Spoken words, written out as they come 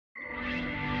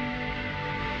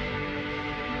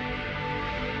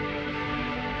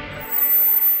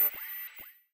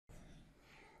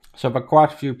So I've had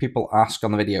quite a few people ask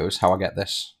on the videos how I get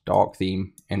this dark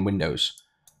theme in Windows,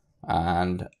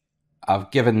 and I've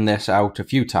given this out a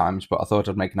few times, but I thought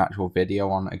I'd make an actual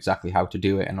video on exactly how to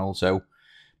do it and also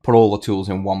put all the tools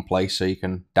in one place so you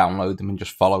can download them and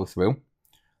just follow through.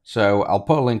 So I'll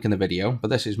put a link in the video,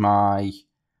 but this is my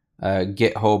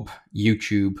GitHub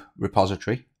YouTube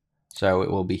repository. So it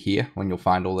will be here when you'll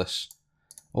find all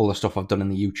the stuff I've done in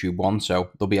the YouTube one. So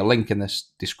there'll be a link in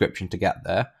this description to get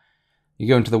there. You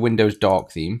go into the Windows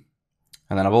dark theme,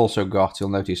 and then I've also got, you'll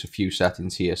notice a few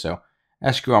settings here. So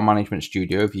SQL Management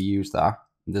Studio, if you use that,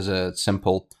 there's a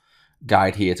simple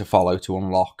guide here to follow to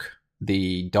unlock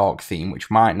the dark theme, which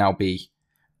might now be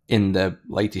in the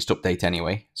latest update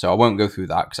anyway. So I won't go through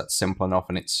that because that's simple enough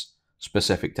and it's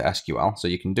specific to SQL, so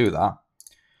you can do that.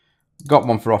 Got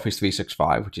one for Office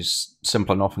 365, which is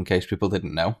simple enough in case people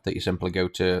didn't know, that you simply go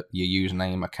to your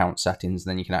username, account settings,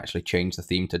 and then you can actually change the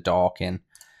theme to dark in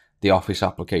the Office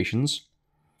applications.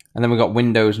 And then we've got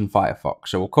Windows and FireFox.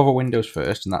 So we'll cover Windows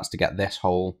first, and that's to get this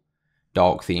whole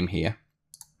dark theme here.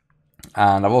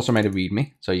 And I've also made a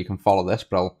README, so you can follow this,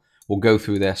 but we'll go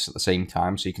through this at the same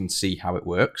time so you can see how it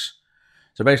works.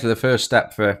 So basically the first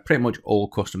step for pretty much all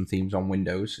custom themes on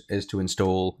Windows is to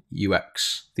install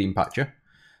UXThemePatcher.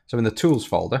 So in the Tools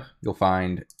folder, you'll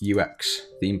find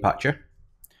UXThemePatcher.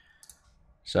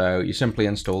 So you simply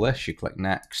install this, you click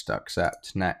Next,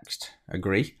 Accept, Next,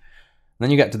 Agree. Then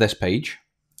you get to this page,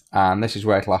 and this is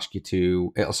where it'll ask you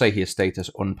to, it'll say here status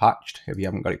unpatched. If you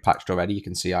haven't got it patched already, you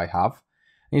can see I have.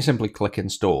 And you simply click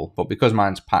Install, but because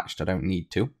mine's patched, I don't need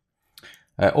to.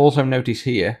 Also notice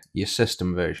here your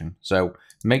system version. So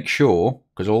make sure,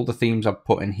 because all the themes I've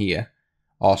put in here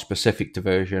are specific to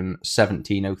version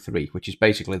 1703, which is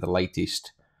basically the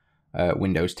latest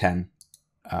Windows 10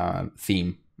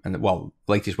 theme, and well,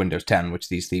 latest Windows 10, which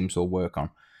these themes will work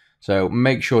on. So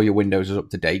make sure your Windows is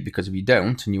up to date, because if you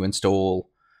don't and you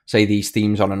install, say, these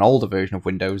themes on an older version of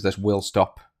Windows, this will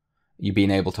stop you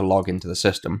being able to log into the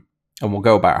system. And we'll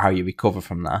go about how you recover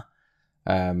from that.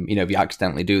 You know, if you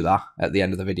accidentally do that at the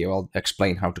end of the video, I'll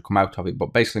explain how to come out of it.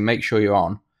 But basically, make sure you're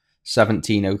on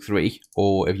 1703,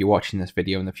 or if you're watching this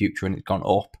video in the future and it's gone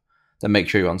up, then make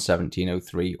sure you're on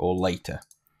 1703 or later.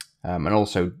 And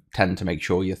also tend to make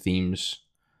sure your themes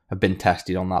have been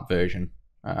tested on that version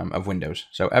of Windows.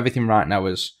 So everything right now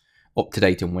is up to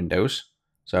date in Windows.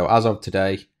 So as of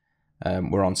today,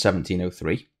 we're on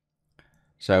 1703.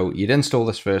 So you'd install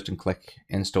this first and click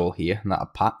Install here, and that'll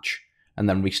patch, and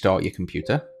then restart your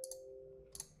computer.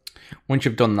 Once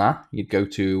you've done that, you'd go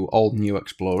to Old New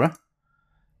Explorer,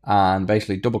 and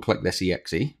basically double click this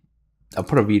exe. I'll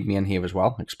put a README in here as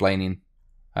well, explaining,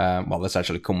 well, this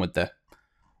actually come with the,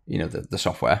 you know, the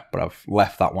software, but I've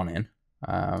left that one in.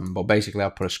 But basically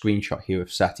I'll put a screenshot here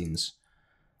of settings,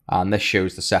 and this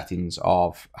shows the settings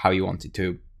of how you want it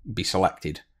to be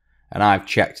selected. And I've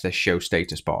checked this show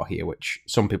status bar here, which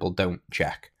some people don't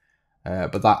check.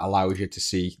 But that allows you to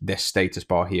see this status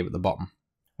bar here at the bottom,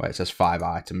 where it says 5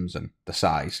 items and the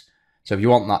size. So if you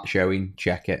want that showing,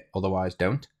 check it, otherwise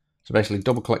don't. So basically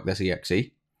double click this exe,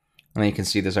 and then you can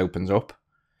see this opens up.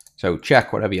 So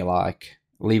check whatever you like,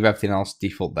 leave everything else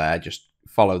default there, just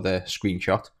follow the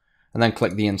screenshot, and then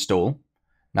click the install.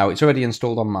 Now it's already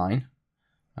installed on mine,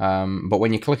 but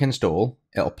when you click install,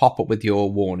 it'll pop up with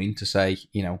your warning to say,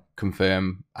 you know,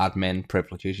 confirm admin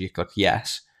privileges. You click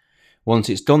yes. Once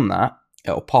it's done that,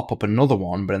 it'll pop up another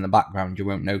one, but in the background you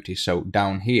won't notice. So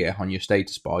down here on your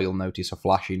status bar, you'll notice a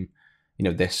flashing, you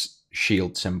know, this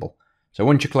shield symbol. So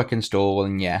once you click install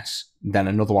and yes, then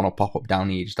another one will pop up down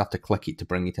here. You just have to click it to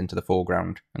bring it into the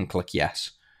foreground and click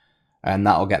yes. And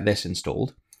that'll get this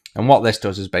installed. And what this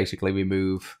does is basically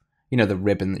remove, you know, the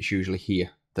ribbon that's usually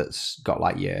here, that's got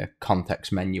like your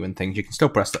context menu and things. You can still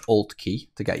press the Alt key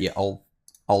to get your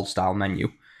old style menu.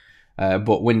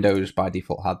 But Windows by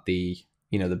default had the,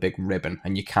 you know, the big ribbon,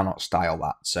 and you cannot style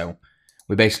that. So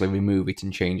we basically remove it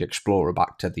and change Explorer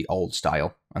back to the old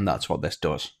style, and that's what this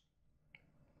does.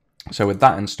 So with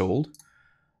that installed,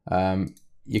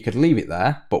 you could leave it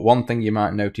there, but one thing you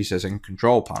might notice is in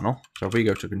Control Panel. So if we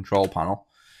go to Control Panel,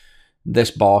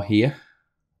 this bar here,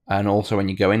 and also when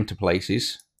you go into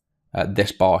places,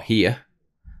 this bar here,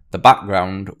 the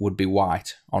background would be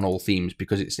white on all themes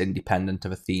because it's independent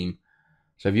of a theme.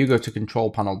 So if you go to Control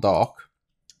Panel Dark,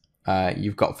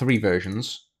 you've got 3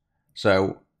 versions.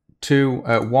 So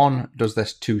one does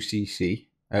this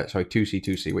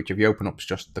 2C2C, which if you open up is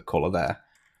just the color there.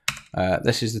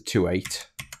 This is the 2.8,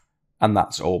 and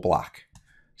that's all black.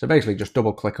 So basically just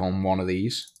double click on one of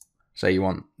these. Say you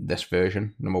want this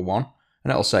version, number 1,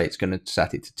 and it'll say it's going to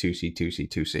set it to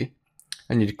 2C.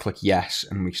 And you click yes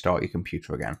and restart your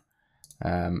computer again.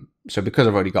 So because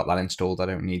I've already got that installed, I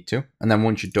don't need to. And then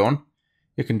once you're done,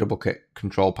 you can double click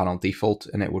Control Panel Default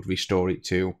and it would restore it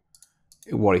to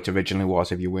what it originally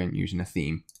was if you weren't using a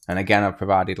theme. And again, I've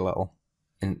provided a little,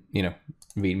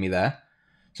 readme there.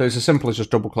 So it's as simple as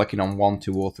just double clicking on 1,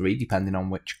 2, or 3, depending on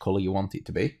which color you want it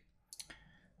to be.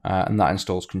 And that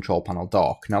installs Control Panel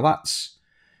Dark. Now that's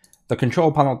the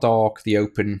Control Panel Dark, the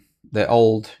Open, the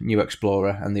old New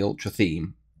Explorer, and the Ultra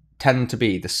theme tend to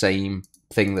be the same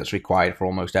thing that's required for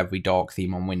almost every dark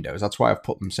theme on Windows. That's why I've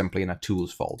put them simply in a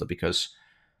Tools folder, because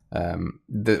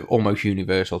they're almost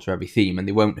universal to every theme, and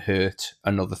they won't hurt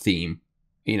another theme.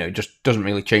 It just doesn't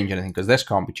really change anything, because this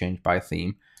can't be changed by a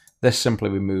theme. This simply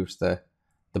removes the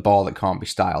bar that can't be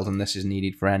styled, and this is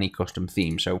needed for any custom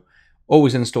theme. So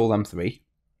always install them 3.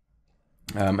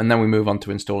 And then we move on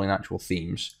to installing actual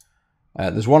themes.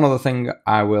 There's one other thing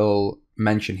I will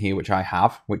mention here, which I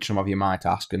have, which some of you might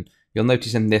ask, and you'll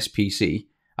notice in this PC,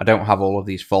 I don't have all of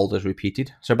these folders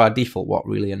repeated. So by default, what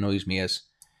really annoys me is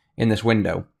in this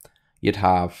window, you'd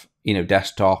have,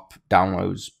 desktop,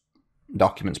 downloads,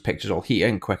 documents, pictures all here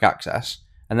in quick access.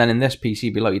 And then in this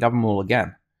PC below, you'd have them all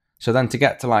again. So then to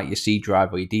get to like your C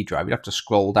drive or your D drive, you'd have to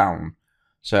scroll down.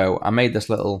 So I made this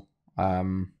little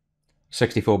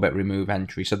 64-bit remove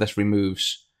entry. So this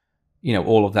removes,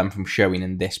 all of them from showing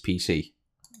in this PC.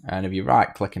 And if you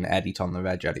right click and edit on the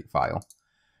regedit file,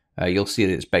 you'll see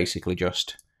that it's basically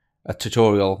just a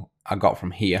tutorial I got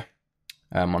from here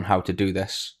on how to do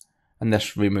this. And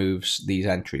this removes these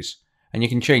entries. And you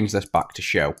can change this back to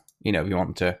show, if you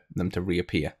want them to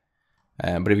reappear.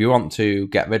 But if you want to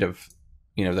get rid of,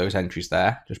 those entries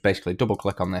there, just basically double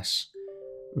click on this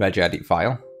regedit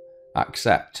file,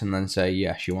 accept, and then say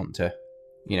yes, you want to,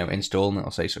 install, and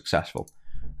it'll say successful.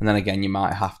 And then again, you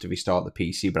might have to restart the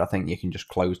PC, but I think you can just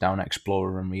close down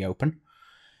Explorer and reopen.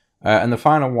 And the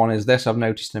final one is this. I've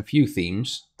noticed in a few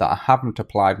themes that I haven't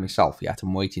applied myself yet.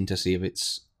 I'm waiting to see if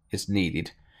it's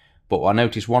needed. But I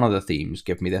noticed one of the themes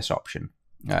give me this option,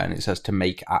 and it says to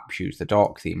make apps use the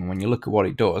dark theme. And when you look at what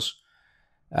it does,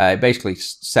 it basically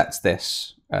sets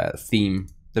this theme,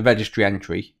 the registry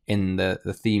entry, in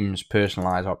the themes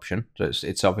personalize option. So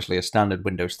it's obviously a standard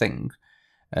Windows thing.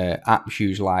 Apps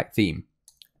use light theme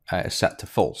is set to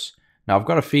false. Now I've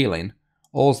got a feeling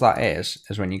all that is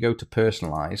when you go to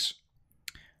personalize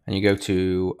and you go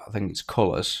to, I think it's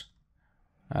colors,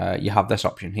 you have this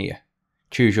option here.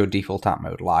 Choose your default app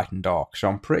mode, light and dark. So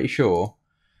I'm pretty sure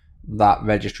that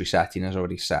registry setting is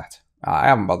already set. I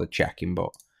haven't bothered checking,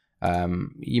 but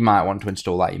you might want to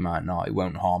install that, you might not. It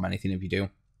won't harm anything if you do.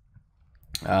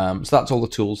 So that's all the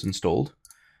tools installed.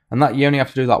 And that you only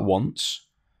have to do that once.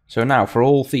 So now for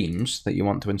all themes that you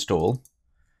want to install,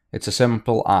 it's as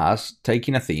simple as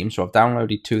taking a theme. So I've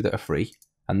downloaded 2 that are free.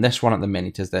 And this one at the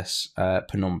minute is this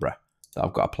Penumbra that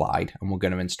I've got applied. And we're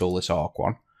going to install this Arc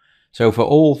one. So for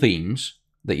all themes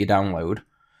that you download,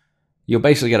 you'll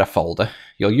basically get a folder.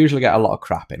 You'll usually get a lot of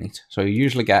crap in it. So you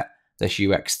usually get this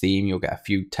UX theme, you'll get a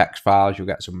few text files, you'll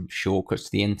get some shortcuts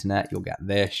to the internet, you'll get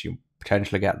this, you'll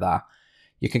potentially get that.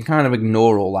 You can kind of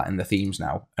ignore all that in the themes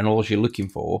now, and all you're looking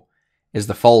for is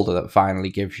the folder that finally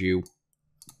gives you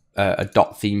a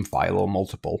 .theme file or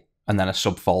multiple, and then a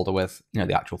subfolder with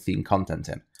the actual theme content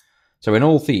in. So in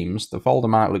all themes, the folder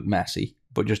might look messy,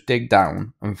 but just dig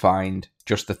down and find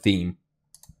just the theme.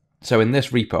 So in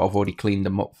this repo, I've already cleaned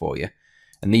them up for you,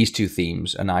 and these 2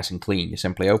 themes are nice and clean. You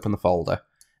simply open the folder,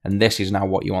 and this is now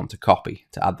what you want to copy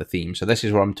to add the theme. So this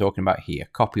is what I'm talking about here.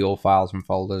 Copy all files and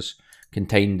folders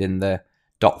contained in the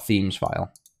 .themes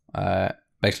file.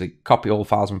 Basically, copy all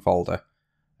files and folder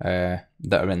that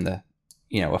are in the,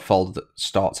 a folder that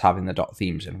starts having the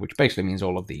 .themes in, which basically means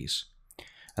all of these.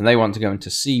 And they want to go into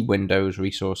C, Windows,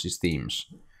 Resources, Themes.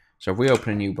 So if we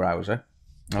open a new browser,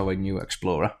 or a new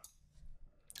Explorer,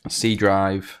 C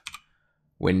drive,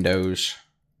 Windows,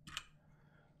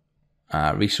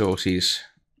 Resources,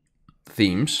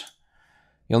 Themes,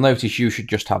 you'll notice you should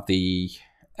just have the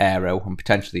arrow and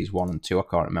potentially these 1 and 2. I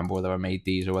can't remember whether I made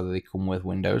these or whether they come with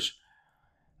Windows.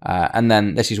 And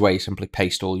then this is where you simply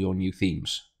paste all your new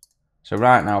themes. So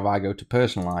right now, if I go to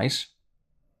personalize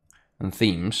and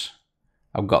themes,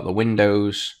 I've got the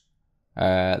Windows,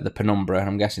 the Penumbra, and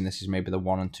I'm guessing this is maybe the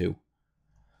 1 and 2.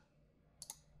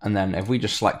 And then if we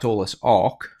just select all this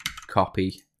Arc,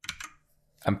 copy,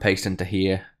 and paste into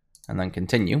here, and then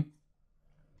continue.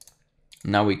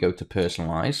 Now we go to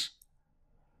personalize.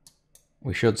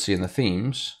 We should see in the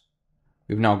themes,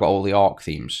 we've now got all the Arc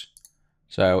themes.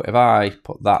 So if I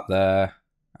put that there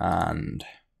and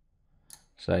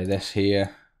say this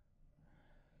here,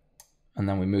 and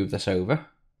then we move this over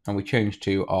and we change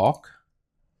to Arc,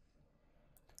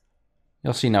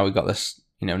 you'll see now we've got this,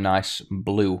 nice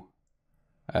blue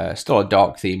Still a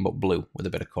dark theme, but blue with a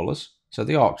bit of colours. So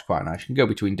the arc's quite nice. You can go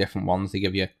between different ones. They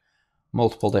give you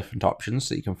multiple different options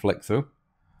that you can flick through.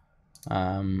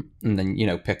 And then, you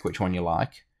know, pick which one you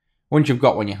like. Once you've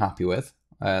got one you're happy with,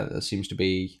 there seems to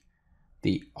be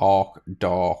the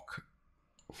AfterDark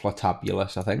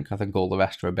Flatabulous, I think. I think all the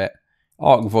rest are a bit.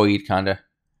 Arc Void kind of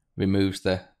removes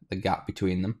the gap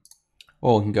between them.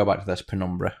 Or we can go back to this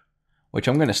Penumbra, which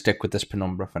I'm going to stick with this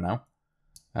Penumbra for now.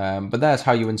 But there's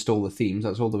how you install the themes.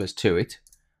 That's all there is to it.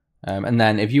 And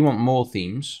then if you want more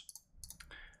themes,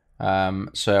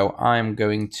 so I'm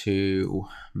going to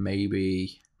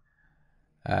maybe...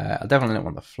 I definitely don't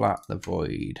want the flat, the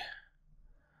void.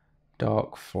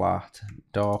 Dark, flat,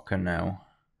 darker now.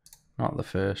 Not the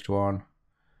first one.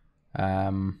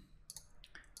 I'm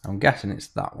guessing it's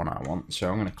that one I want. So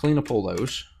I'm going to clean up all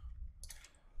those,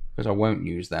 because I won't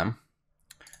use them.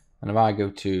 And if I go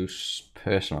to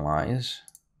personalize,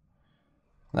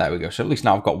 there we go. So at least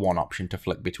now I've got one option to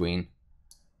flick between.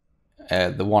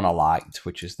 The one I liked,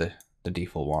 which is the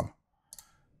default one,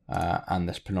 and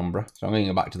this Penumbra. So I'm going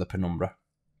to go back to the Penumbra.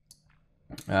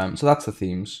 So that's the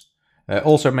themes.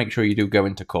 Also make sure you do go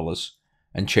into colours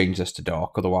and change this to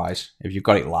dark. Otherwise, if you've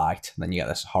got it light, then you get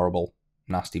this horrible,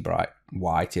 nasty bright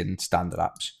white in standard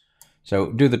apps.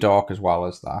 So do the dark as well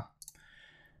as that.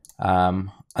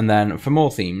 And then for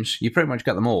more themes, you pretty much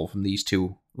get them all from these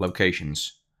two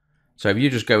locations. So if you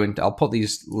just go into, I'll put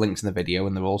these links in the video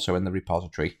and they're also in the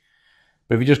repository.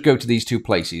 But if you just go to these two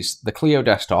places, the Clio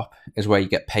desktop is where you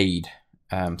get paid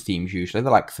themes usually.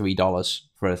 They're like $3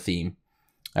 for a theme.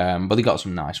 But they got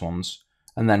some nice ones.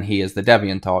 And then here's the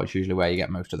Deviant Art, is usually where you get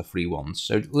most of the free ones.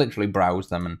 So literally browse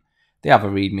them, and they have a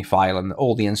README file, and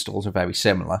all the installs are very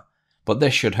similar. But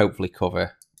this should hopefully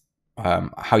cover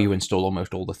how you install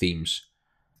almost all the themes.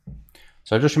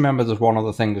 So just remember there's one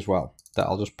other thing as well that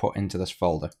I'll just put into this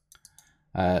folder.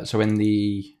 So in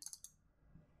the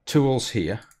tools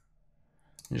here,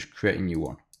 just create a new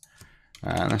one.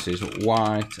 And this is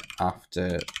white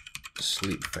after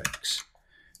sleep fix.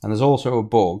 And there's also a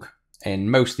bug in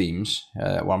most themes,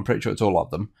 well, I'm pretty sure it's all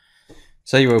of them.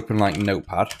 Say you open like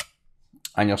Notepad,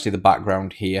 and you'll see the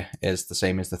background here is the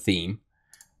same as the theme.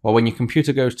 Well, when your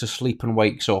computer goes to sleep and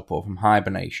wakes up, or from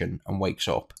hibernation and wakes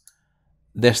up,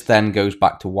 this then goes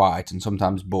back to white and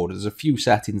sometimes bordered. There's a few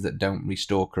settings that don't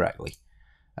restore correctly.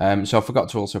 So I forgot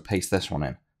to also paste this one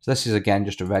in. So this is again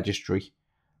just a registry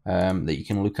that you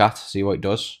can look at, see what it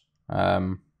does. You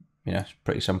know, it's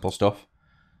pretty simple stuff.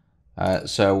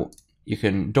 So you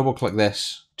can double click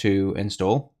this to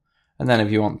install, and then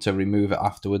if you want to remove it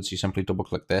afterwards, you simply double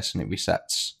click this and it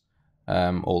resets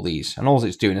all these. And all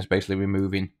it's doing is basically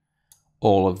removing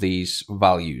all of these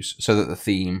values so that the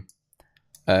theme,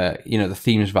 you know, the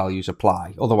theme's values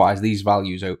apply. Otherwise, these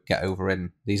values get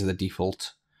overridden. These are the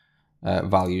default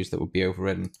values that would be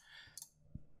overridden.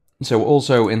 So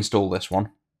also install this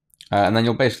one, and then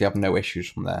you'll basically have no issues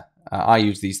from there. I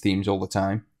use these themes all the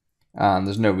time, and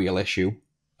there's no real issue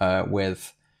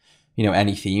with, you know,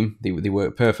 any theme. They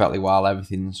work perfectly well.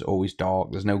 Everything's always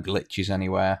dark. There's no glitches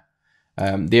anywhere.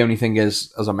 The only thing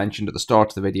is, as I mentioned at the start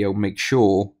of the video, make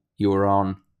sure you are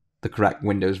on the correct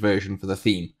Windows version for the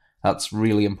theme. That's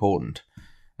really important.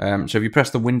 So if you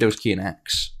press the Windows key and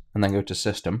X and then go to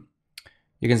System,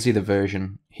 you can see the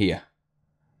version here,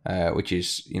 which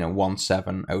is, you know,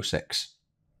 1706.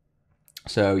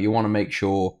 So you want to make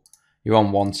sure you're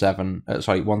on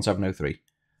 1703.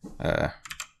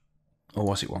 Or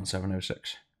was it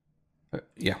 1706?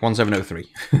 Yeah,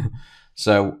 1703.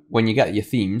 So when you get your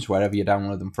themes, wherever you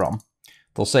download them from,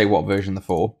 they'll say what version they're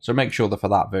for. So make sure they're for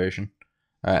that version,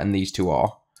 and these two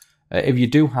are. If you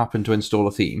do happen to install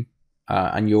a theme,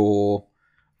 and you're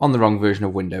on the wrong version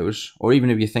of Windows, or even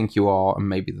if you think you are and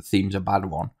maybe the theme's a bad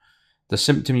one, the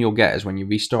symptom you'll get is when you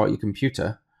restart your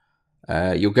computer,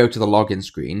 you'll go to the login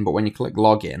screen, but when you click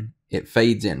login, it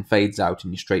fades in, fades out,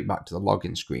 and you're straight back to the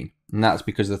login screen. And that's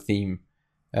because the theme,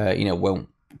 you know, won't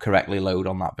correctly load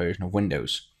on that version of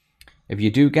Windows. If you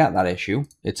do get that issue,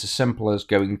 it's as simple as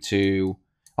going to,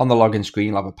 on the login screen,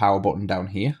 you'll have a power button down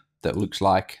here that looks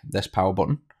like this power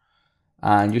button.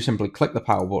 And you simply click the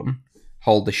power button,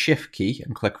 hold the shift key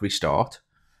and click restart.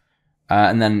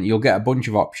 And then you'll get a bunch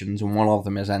of options, and one of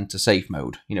them is enter safe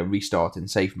mode, you know, restart in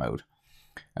safe mode.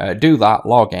 Do that,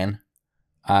 log in,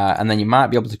 and then you might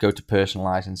be able to go to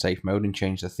personalize in safe mode and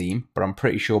change the theme, but I'm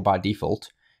pretty sure by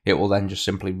default it will then just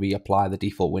simply reapply the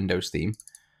default Windows theme.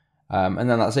 And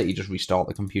then that's it, you just restart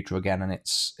the computer again and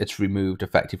it's removed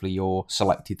effectively your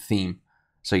selected theme,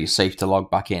 so you're safe to log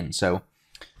back in. So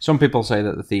some people say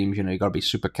that the themes, you know, you got to be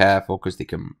super careful because they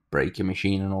can break your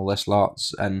machine and all this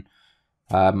lots, and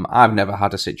I've never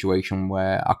had a situation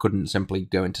where I couldn't simply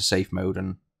go into safe mode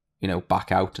and,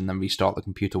 back out and then restart the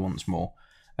computer once more.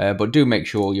 But do make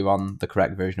sure you're on the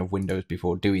correct version of Windows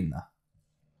before doing that.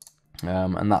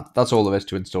 And that's all there is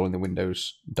to installing the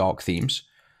Windows dark themes.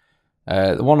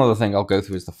 The one other thing I'll go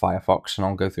through is the FireFox, and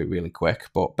I'll go through it really quick.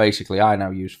 But basically, I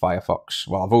now use FireFox.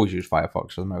 Well, I've always used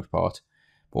FireFox for the most part.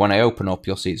 But when I open up,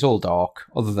 you'll see it's all dark,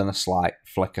 other than a slight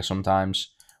flicker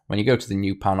sometimes. When you go to the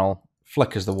new panel,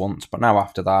 flickers the once, but now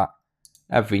after that,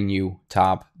 every new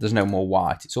tab, there's no more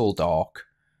white. It's all dark.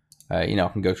 I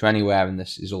can go to anywhere, and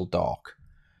this is all dark.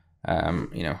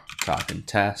 Type in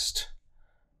test.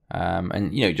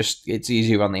 It's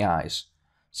easier on the eyes.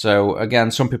 So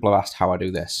again, some people have asked how I do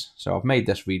this. So I've made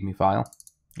this README file,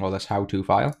 or this how-to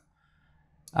file.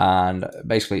 And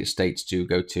basically it states to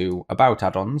go to About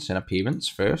Add-ons in Appearance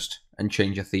first, and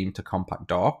change your theme to Compact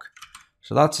Dark.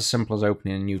 So that's as simple as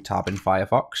opening a new tab in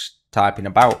Firefox, typing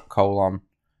About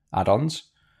Add-ons.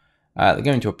 They're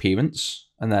going to Appearance,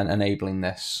 and then enabling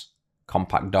this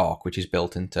Compact Dark, which is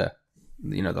built into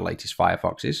the latest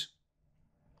Firefoxes.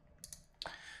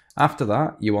 After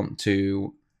that, you want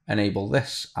to enable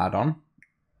this add-on.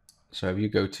 So if you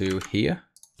go to here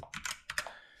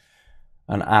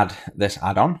and add this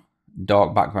add-on,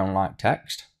 dark background light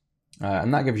text,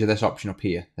 and that gives you this option up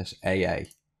here, this AA.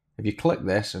 If you click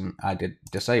this, and I did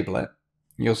disable it,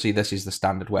 you'll see this is the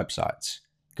standard websites.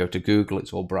 Go to Google,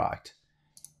 it's all bright.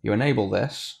 You enable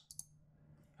this,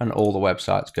 and all the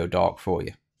websites go dark for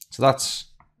you. So that's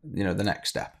the next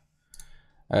step.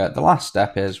 The last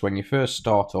step is when you first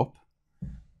start up,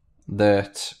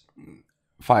 that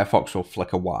Firefox will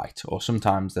flicker white, or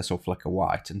sometimes this will flicker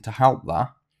white. And to help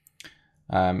that,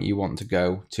 you want to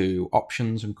go to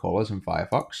Options and Colors in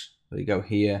Firefox. So you go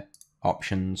here,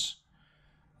 Options,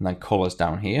 and then Colors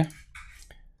down here.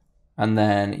 And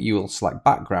then you will select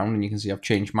Background, and you can see I've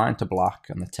changed mine to black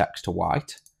and the text to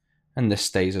white. And this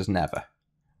stays as never.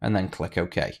 And then click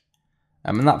OK.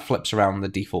 And that flips around the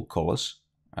default colors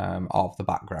of the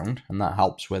background, and that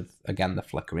helps with, again, the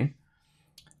flickering.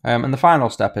 And the final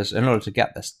step is, in order to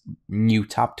get this new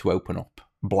tab to open up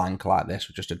blank like this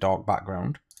with just a dark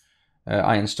background,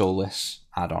 I install this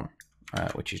add-on,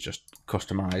 which is just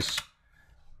customize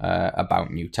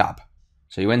About New Tab.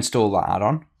 So you install that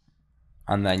add-on,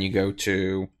 and then you go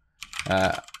to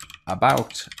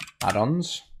About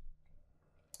Add-ons,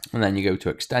 and then you go to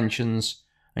Extensions,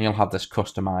 and you'll have this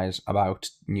customize About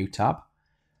New Tab.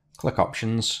 Click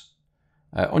Options,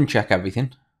 uncheck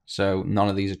everything, so none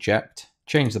of these are checked.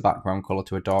 Change the background color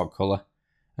to a dark color,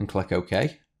 and click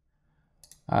OK.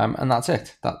 And that's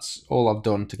it. That's all I've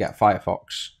done to get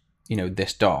Firefox,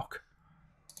 this dark.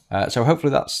 So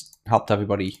hopefully that's helped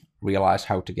everybody realize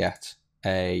how to get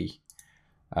a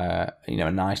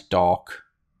nice dark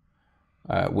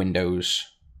Windows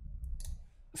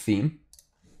theme,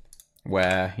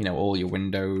 where all your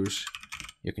windows,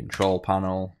 your control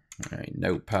panel, your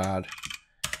notepad,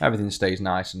 everything stays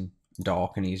nice and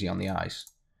dark and easy on the eyes.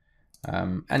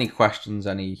 Any questions,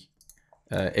 any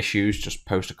issues, just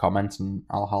post a comment and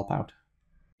I'll help out.